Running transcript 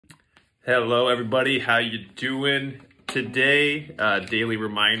Hello everybody, how you doing today? Daily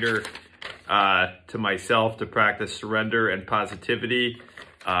reminder to myself to practice surrender and positivity.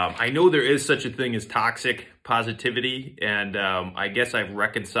 I know there is such a thing as toxic positivity, and I guess I've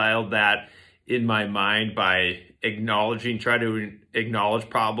reconciled that in my mind by try to acknowledge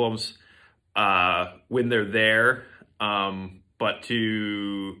problems when they're there, but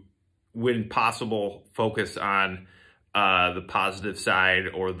to, when possible, focus on the positive side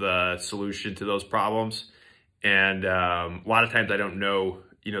or the solution to those problems. And a lot of times I don't know,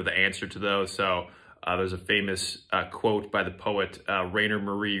 the answer to those. So there's a famous quote by the poet Rainer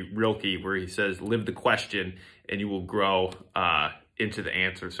Marie Rilke where he says, "Live the question and you will grow into the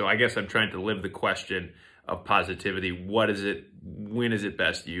answer." So I guess I'm trying to live the question of positivity. What is it? When is it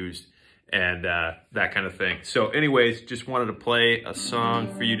best used? And that kind of thing. So anyways, just wanted to play a song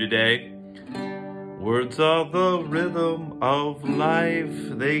for you today. Words are the rhythm of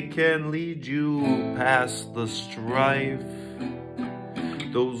life, they can lead you past the strife.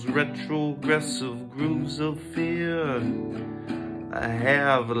 Those retrogressive grooves of fear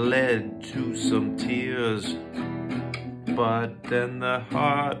have led to some tears, but then the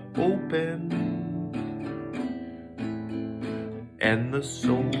heart opened and the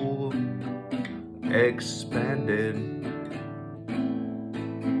soul expanded.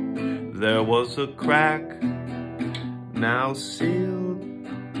 There was a crack, now sealed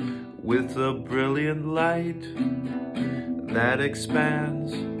with a brilliant light that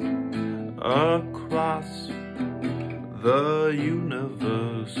expands across the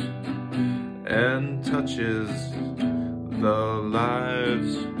universe and touches the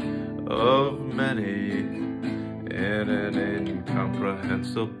lives of many in an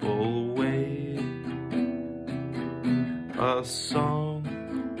incomprehensible way. A song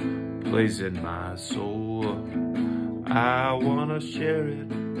plays in my soul, I wanna share it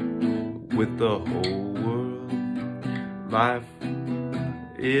with the whole world. Life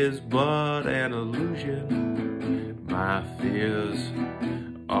is but an illusion, my fears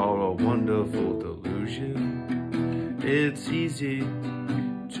are a wonderful delusion. It's easy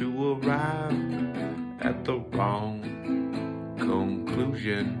to arrive at the wrong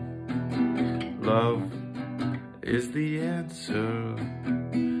conclusion. Love is the answer,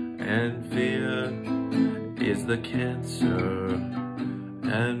 and fear is the cancer,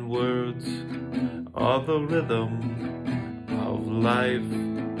 and words are the rhythm of life.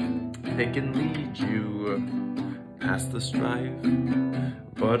 They can lead you past the strife,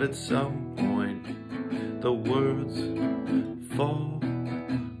 but at some point the words fall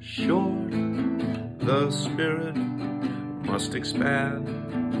short. The spirit must expand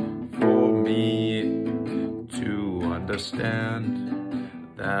for me to understand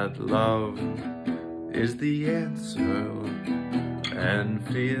that love is the answer and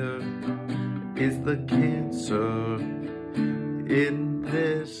fear is the cancer in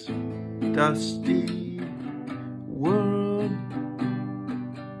this dusty world.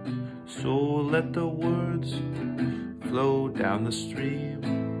 So let the words flow down the stream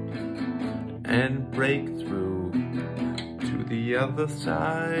and break through to the other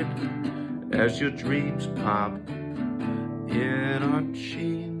side as your dreams pop in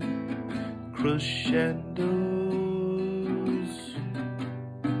arching crescendos.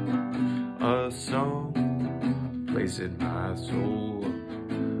 A song plays in my soul,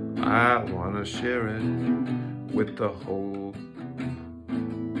 I wanna share it with the whole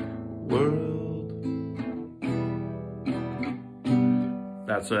world.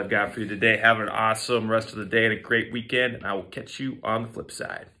 That's what I've got for you today. Have an awesome rest of the day and a great weekend, and I will catch you on the flip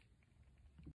side.